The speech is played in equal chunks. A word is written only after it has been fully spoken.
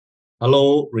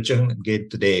Hello, Richard again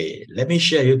today. Let me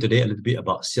share you today a little bit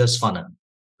about sales funnel.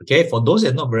 Okay, for those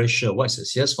that are not very sure what is a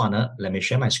sales funnel, let me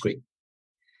share my screen.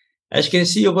 As you can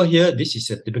see over here, this is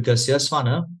a typical sales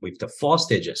funnel with the 4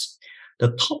 stages.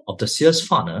 The top of the sales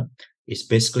funnel is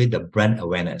basically the brand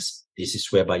awareness. This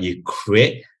is whereby you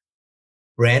create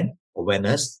brand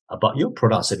awareness about your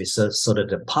product services so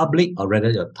that the public or rather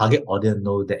your target audience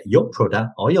know that your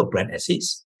product or your brand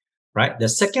exists. Right? The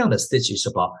second on the stage is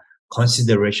about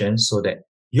consideration so that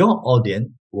your audience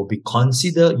will be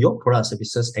consider your product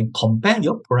services and compare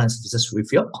your product services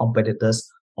with your competitors'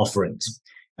 offerings.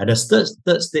 And the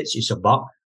third stage is about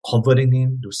converting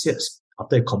them to sales.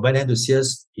 After you convert them to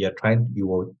sales, you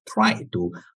will try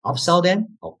to upsell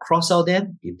them or cross-sell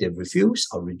them. If they refuse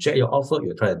or reject your offer,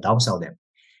 you try to downsell them.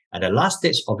 And the last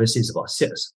stage obviously is about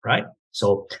sales, right?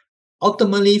 So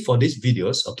ultimately for these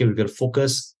videos, okay, we're going to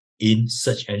focus in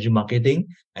search engine marketing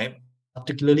and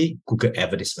particularly Google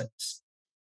advertisements.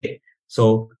 Okay,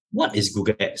 so what is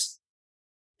Google Ads?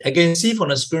 I can see from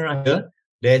the screen right here,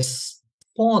 there's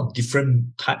 4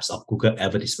 different types of Google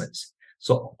advertisements.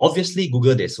 So obviously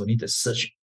Google, there's only the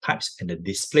search types and the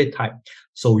display type.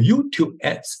 So YouTube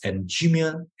ads and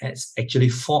Gmail ads actually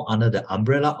fall under the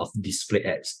umbrella of display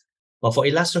ads. But for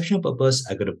illustration purpose,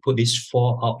 I'm going to put these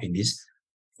 4 out in this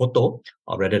photo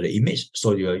or rather the image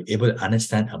so you're able to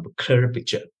understand a clearer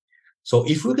picture. So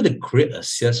if we're going to create a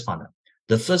sales funnel,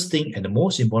 the first thing and the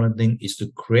most important thing is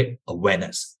to create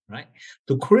awareness, right?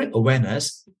 To create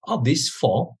awareness of these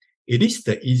 4, it is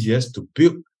the easiest to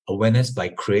build awareness by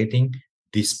creating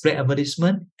display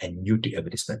advertisement and YouTube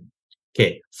advertisement.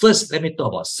 Okay, first, let me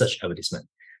talk about search advertisement.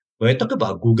 When we talk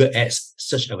about Google Ads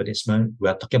search advertisement, we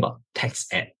are talking about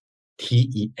text ad.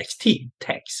 T-E-X-T,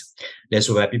 text. That's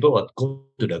where people will go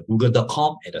to the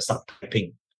google.com and they'll start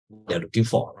typing what they're looking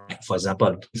for. Right? For example,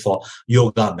 looking for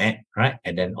yoga mat, right?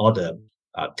 And then all the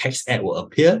text ad will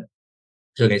appear.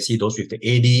 So you can see those with the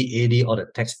AD, or the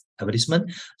text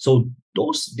advertisement. So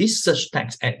this search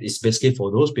text ad is basically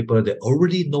for those people that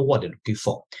already know what they're looking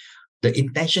for. The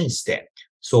intention is there.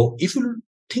 So if you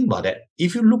think about that,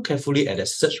 if you look carefully at the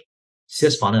search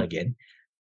sales funnel again,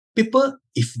 people,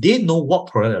 if they know what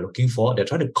product they're looking for, they're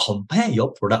trying to compare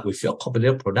your product with your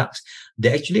competitor products,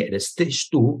 they're actually at the stage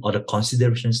 2 or the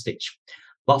consideration stage.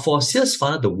 But for a sales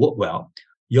funnel to work well,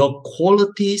 your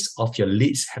qualities of your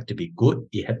leads have to be good.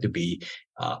 It have to be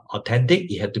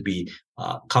authentic. It have to be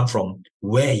come from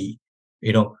where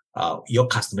your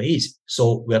customer is.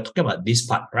 So we are talking about this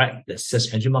part, right? The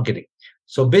search engine marketing.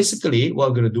 So basically, what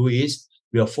we're going to do is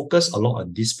we are focused a lot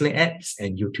on display ads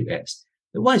and YouTube ads.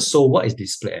 What is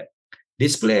display ad?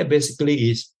 Display ad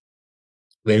basically is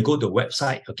when you go to a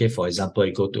website, okay, for example,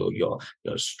 you go to your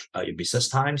business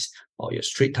times or your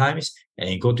street times, and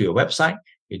you go to your website,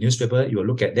 your newspaper, you will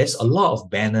look at, there's a lot of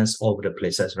banners all over the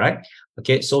places, right?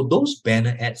 Okay, so those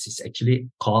banner ads is actually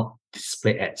called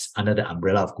display ads under the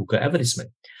umbrella of Google advertisement.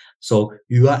 So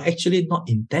you are actually not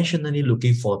intentionally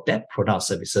looking for that product or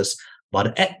services, but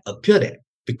the ad appear there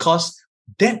because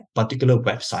that particular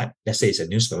website, let's say it's a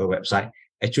newspaper website,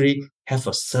 actually have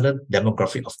a certain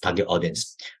demographic of target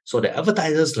audience. So the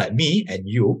advertisers like me and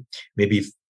you maybe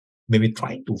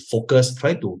trying to focus,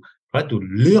 try to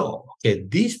lure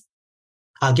this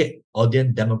target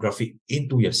audience demographic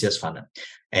into your sales funnel.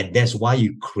 And that's why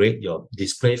you create your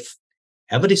display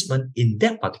advertisement in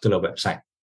that particular website,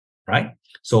 right?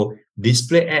 So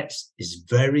display ads is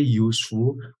very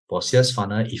useful for sales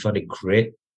funnel if you want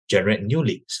to generate new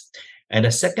leads. And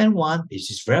the second one,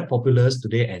 which is very popular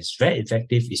today and it's very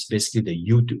effective, is basically the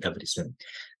YouTube advertisement.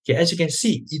 Okay, as you can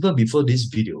see, even before this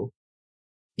video,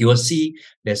 you will see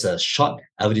there's a short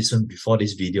advertisement before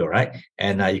this video, right?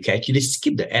 And you can actually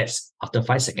skip the ads after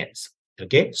 5 seconds.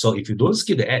 Okay, so if you don't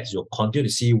skip the ads, you'll continue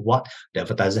to see what the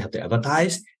advertiser have to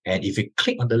advertise. And if you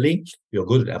click on the link, you'll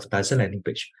go to the advertiser landing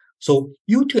page. So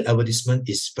YouTube advertisement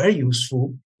is very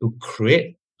useful to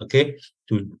create, okay,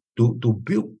 to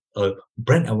build a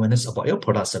brand awareness about your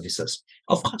product services.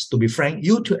 Of course, to be frank,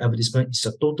 YouTube advertisement is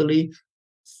a totally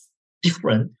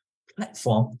different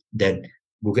platform than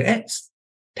Google Ads,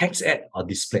 text ad, or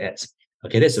display ads.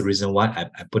 Okay, that's the reason why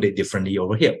I put it differently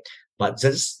over here. But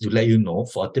just to let you know,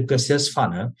 for a typical sales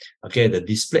funnel, okay, the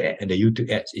display ad and the YouTube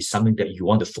ads is something that you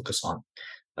want to focus on.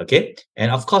 Okay,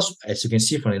 and of course, as you can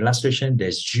see from the illustration,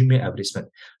 there's Gmail advertisement.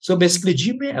 So basically,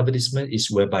 Gmail advertisement is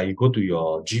whereby you go to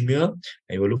your Gmail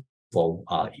and you will look for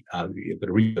you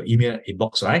read your email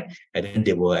inbox, right? And then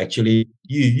they will actually,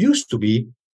 you used to be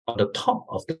on the top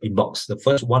of the inbox, the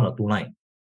first 1 or 2 lines.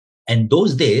 And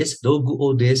those days, those good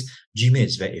old days, Gmail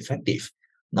is very effective.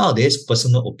 Nowadays,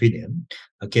 personal opinion,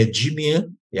 okay, Gmail,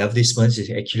 the advertisements is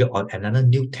actually on another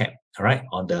new tab, all right,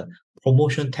 on the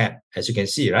promotion tab. As you can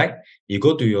see, right? You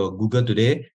go to your Google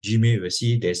today, Gmail, you will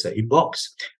see there's an inbox,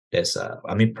 there's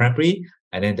primary,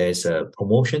 and then there's a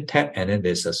promotion tab, and then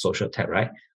there's a social tab, right?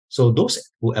 So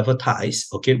those who advertise,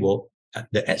 okay,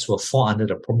 the ads will fall under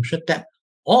the promotion tab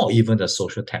or even the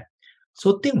social tab.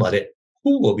 So think about it.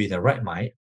 Who will be in the right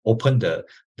mind open the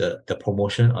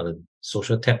promotion or the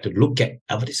social tab to look at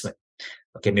advertisement?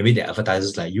 Okay, maybe the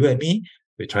advertisers like you and me,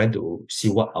 we're trying to see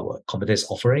what our competitor is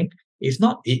offering. If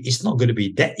not, it's not going to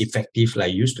be that effective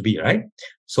like it used to be, right?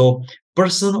 So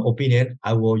personal opinion,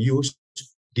 I will use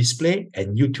display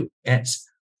and YouTube ads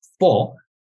for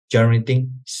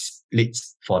generating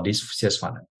leads for this sales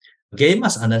funnel. Okay, you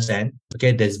must understand,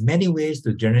 okay, there's many ways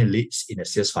to generate leads in a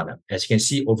sales funnel. As you can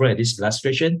see over at this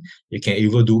illustration, you can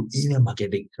even do email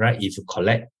marketing, right? If you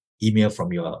collect email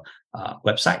from your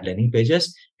website landing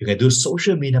pages, you can do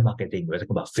social media marketing. We're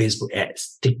talking about Facebook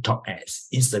ads, TikTok ads,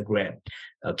 Instagram,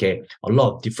 okay, a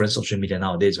lot of different social media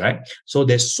nowadays, right? So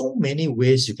there's so many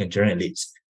ways you can generate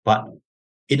leads. But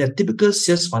in a typical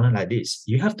sales funnel like this,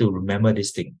 you have to remember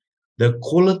this thing. The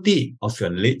quality of your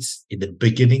leads in the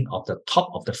beginning of the top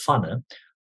of the funnel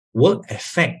will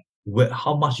affect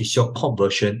how much is your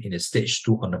conversion in the stage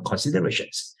 2 on the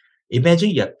considerations.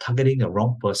 Imagine you're targeting the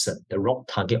wrong person, the wrong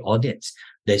target audience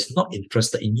that is not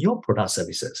interested in your product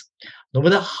services. No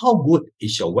matter how good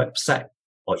is your website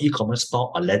or e-commerce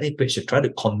store or landing page, you try to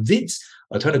convince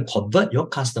or try to convert your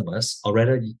customers or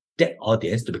rather that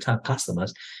audience to become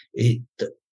customers,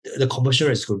 the conversion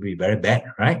rate is going to be very bad,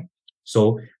 right?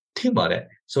 So think about it.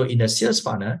 So in the sales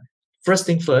funnel, first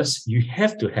thing first, you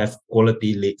have to have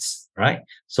quality leads, right?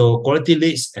 So quality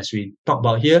leads, as we talk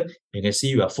about here, you can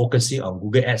see we are focusing on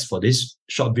Google Ads for this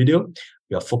short video.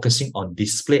 We are focusing on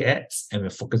display ads and we're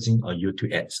focusing on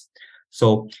YouTube ads.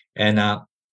 So, and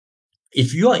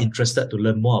if you are interested to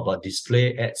learn more about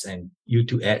display ads and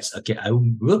YouTube ads, okay, I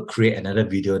will create another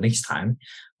video next time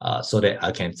so that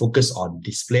I can focus on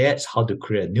display ads, how to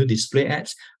create a new display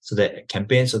ads so that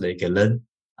campaign so that you can learn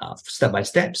step by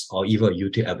steps or even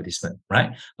YouTube advertisement,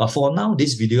 right? But for now,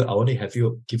 this video, I want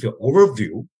to give you an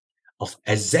overview of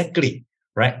exactly,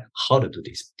 right, how to do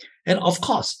this. And of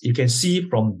course, you can see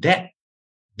from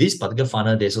this particular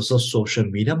funnel, there's also social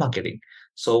media marketing.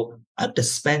 So I have to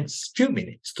spend a few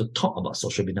minutes to talk about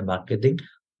social media marketing,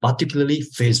 particularly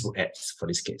Facebook ads for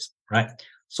this case, right?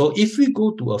 So if we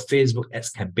go to a Facebook ads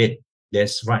campaign,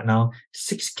 there's right now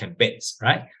 6 campaigns,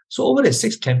 right? So over the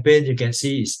 6 campaigns, you can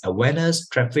see is awareness,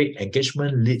 traffic,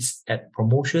 engagement, leads, ad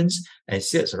promotions, and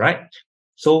sales, right?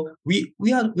 So we're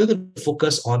going to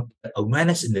focus on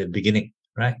awareness in the beginning,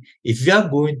 right? If you're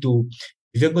going to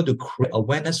create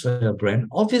awareness for your brand,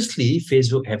 obviously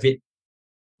Facebook have it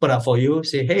put up for you,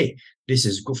 say, hey, this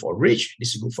is good for reach,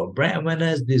 this is good for brand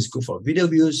awareness, this is good for video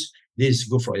views, this is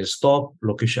good for your store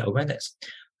location awareness.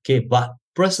 Okay, but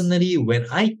personally, when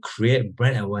I create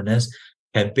brand awareness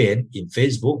campaign in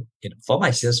Facebook for my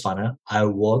sales funnel, I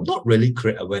will not really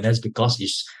create awareness because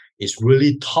it's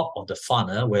really top of the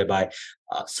funnel, whereby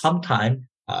sometimes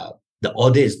the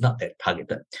audience is not that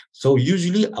targeted. So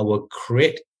usually I will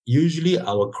create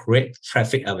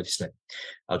traffic advertisement.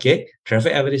 Okay,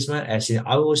 traffic advertisement as in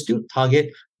I will still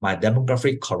target my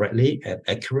demographic correctly and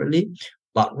accurately.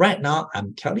 But right now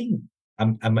I'm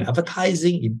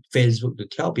advertising in Facebook to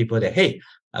tell people that, hey,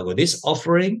 I got this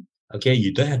offering. Okay,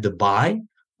 you don't have to buy,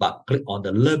 but click on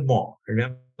the learn more.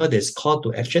 Remember, there's call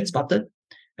to actions button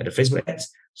at the Facebook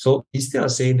ads. So instead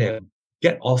of saying that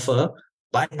get offer,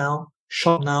 buy now,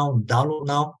 shop now, download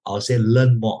now, I'll say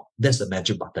learn more. That's the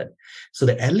magic button. So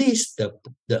that at least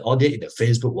the audience in the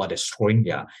Facebook, while they're scrolling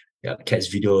their cat's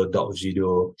video, dog's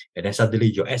video, and then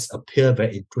suddenly your ads appear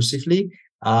very intrusively.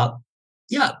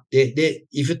 They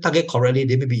if you target correctly,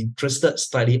 they may be interested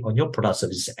slightly on your product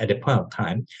services at that point of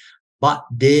time, but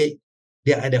they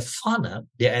are at the funnel,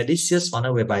 they're at this sales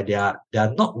funnel whereby they are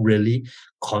not really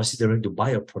considering to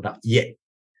buy a product yet,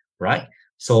 right?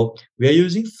 So we are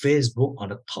using Facebook on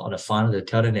the top of the funnel to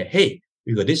tell them that, hey,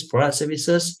 we got these product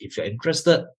services. If you're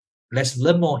interested, let's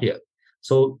learn more here.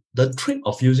 So the trick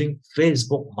of using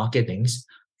Facebook marketing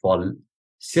for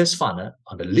sales funnel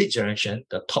on the lead generation,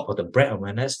 the top of the brand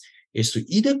awareness, is to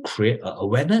either create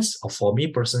awareness, or for me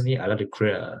personally, I like to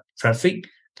create traffic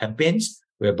campaigns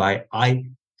whereby I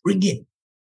bring in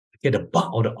the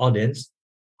bulk of the audience,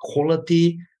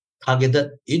 quality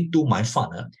targeted into my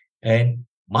funnel, and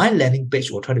my landing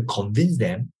page will try to convince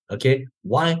them, okay,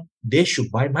 why they should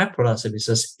buy my product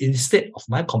services instead of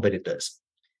my competitors.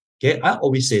 Okay, I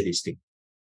always say this thing.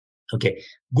 Okay,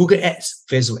 Google Ads,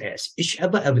 Facebook Ads,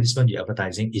 whichever advertisement you're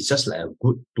advertising is just like a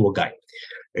good tour guide.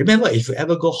 Remember, if you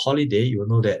ever go holiday, you will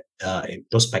know that in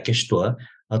those package tour,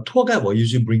 a tour guide will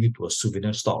usually bring you to a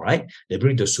souvenir store, right? They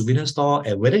bring you to a souvenir store,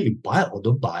 and whether you buy or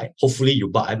don't buy, hopefully you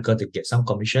buy because they get some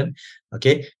commission.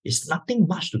 Okay, it's nothing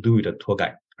much to do with the tour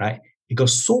guide, right? It got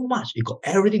so much, it got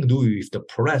everything to do with the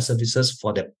product and services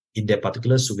for them in their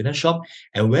particular souvenir shop,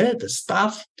 and whether the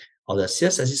staff or the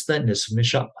sales assistant in the souvenir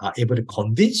shop are able to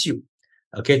convince you,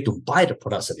 okay, to buy the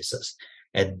product services.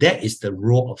 And that is the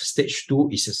role of stage 2,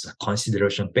 is just a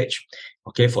consideration page.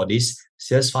 Okay, for this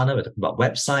sales funnel, we're talking about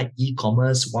website,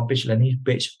 e-commerce, one-page landing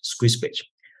page, squeeze page.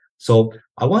 So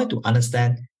I want you to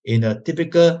understand, in a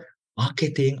typical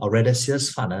marketing or rather sales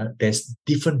funnel, there's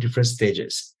different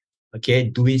stages. Okay,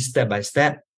 do it step by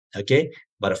step. Okay,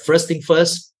 but the first thing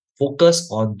first, focus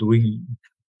on doing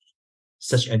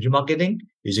search engine marketing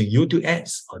using YouTube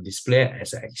ads or display,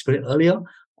 as I explained earlier,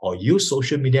 or use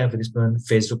social media advertisement,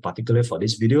 Facebook particularly for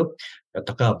this video. We're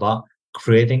talking about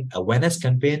creating awareness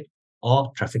campaign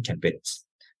or traffic campaigns.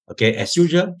 Okay, as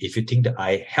usual, if you think that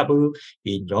I help you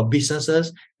in your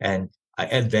businesses and I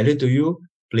add value to you,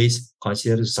 please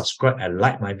consider to subscribe and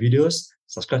like my videos,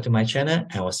 subscribe to my channel,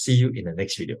 and I'll see you in the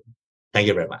next video. Thank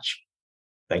you very much.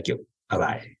 Thank you.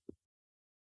 Bye-bye.